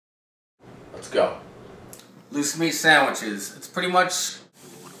Let's go. Loose meat sandwiches. It's pretty much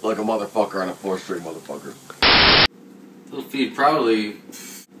like a motherfucker on a 4th-string motherfucker. It'll feed probably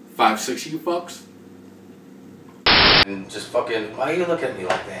 5-6 of you fucks. And just fucking, why you look at me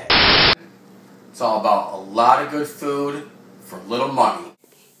like that? It's all about a lot of good food for little money.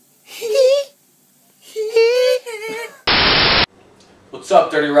 What's up,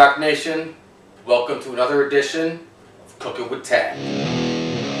 Dirty Rock Nation? Welcome to another edition of Cookin With Tat.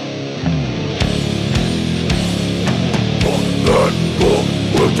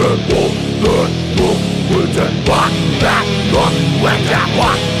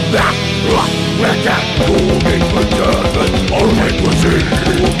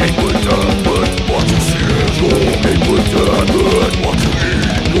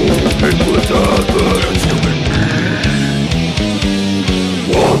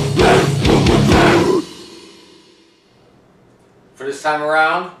 For this time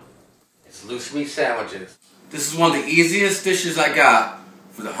around, it's loose meat sandwiches. This is one of the easiest dishes I got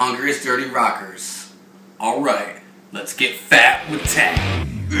for the hungriest dirty rockers. Alright, let's get fat with tat.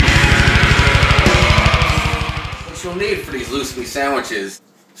 What you'll need for these loose meat sandwiches: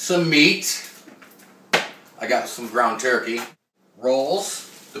 some meat. I got some ground turkey. Rolls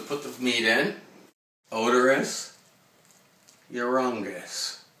to put the meat in. Odorous.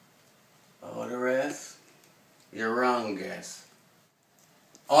 Urungus. Odorous. Urungus.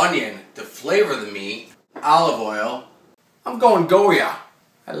 Onion to flavor the meat. Olive oil. I'm going Goya.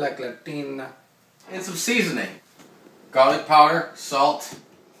 I like Latina. And some seasoning. Garlic powder, salt,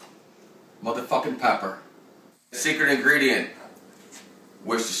 motherfucking pepper. Secret ingredient: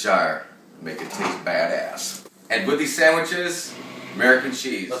 Worcestershire. Make it taste badass. And with these sandwiches, American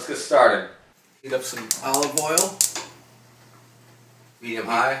cheese. Let's get started. Heat up some olive oil. Medium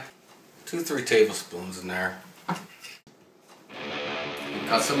high. 2-3 tablespoons in there. And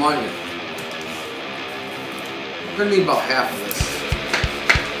cut some onion. We're gonna need about half of this.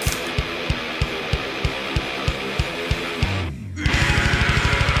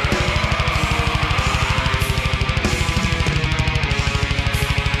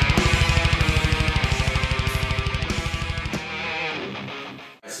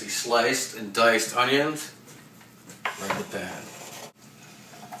 Sliced and diced onions. Right with that.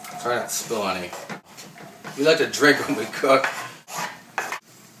 Try not to spill any. We like to drink when we cook.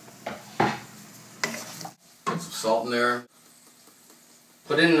 Put some salt in there.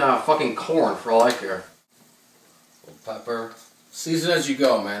 Put in fucking corn for all I care. A little pepper. Season as you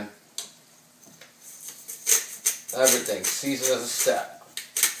go, man. Everything. Season as a step.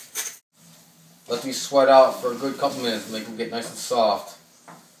 Let these sweat out for a good couple minutes. Make them get nice and soft.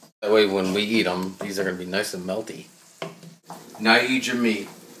 That way when we eat them, these are going to be nice and melty. Now you eat your meat.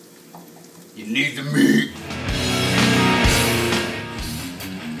 You need the meat.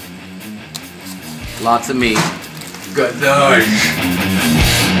 Lots of meat. Good night.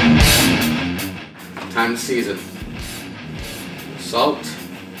 Time to season. Salt.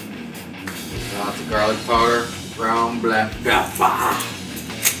 Lots of garlic powder. Brown, black pepper.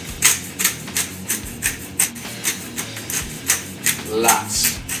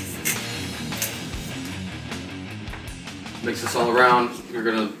 Lots. Mix this all around. You're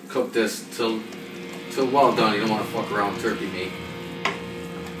gonna cook this till well done. You don't want to fuck around with turkey meat.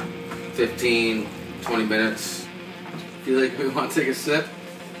 15, 20 minutes. Feel like we want to take a sip?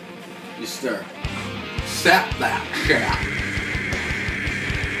 You stir. Sap that shit.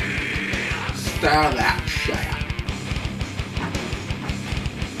 Stir that shit.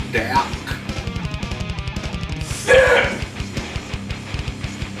 Duck. Stir.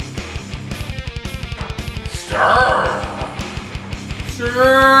 Stir.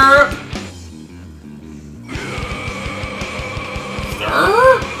 Stir.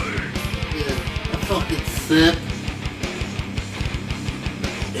 Yeah, I fucking sip.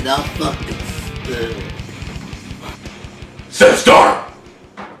 And I'll fucking stir. Sister!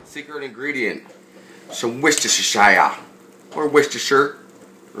 Secret ingredient: some Worcestershire. Or Worcestershire.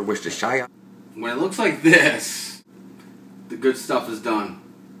 Or Worcestershire. When it looks like this, the good stuff is done.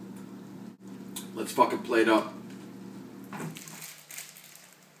 Let's fucking plate up.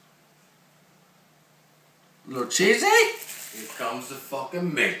 A little cheesy? Here comes the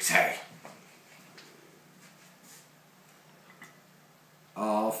fucking meat.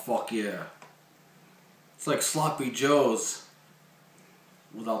 Oh, fuck yeah. It's like Sloppy Joe's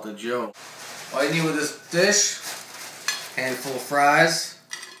without the Joe. All you need with this dish: handful of fries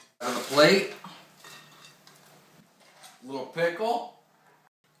on a plate, a little pickle,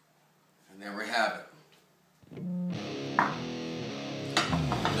 and there we have it.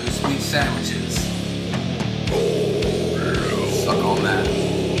 Loose meat sandwiches. Suck on that.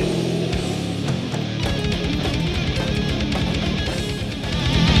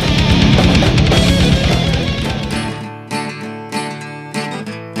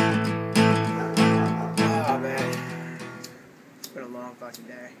 long fucking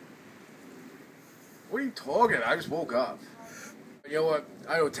day. What are you talking? I just woke up. You know what?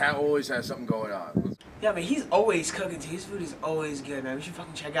 I know Tat always has something going on. Yeah, but he's always cooking too. His food is always good, man. We should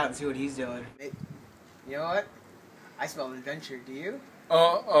fucking check out and see what he's doing. You know what? I smell adventure. Do you?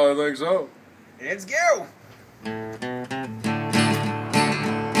 I think so. Let's go!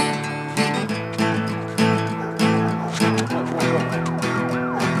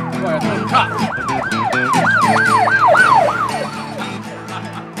 Cut!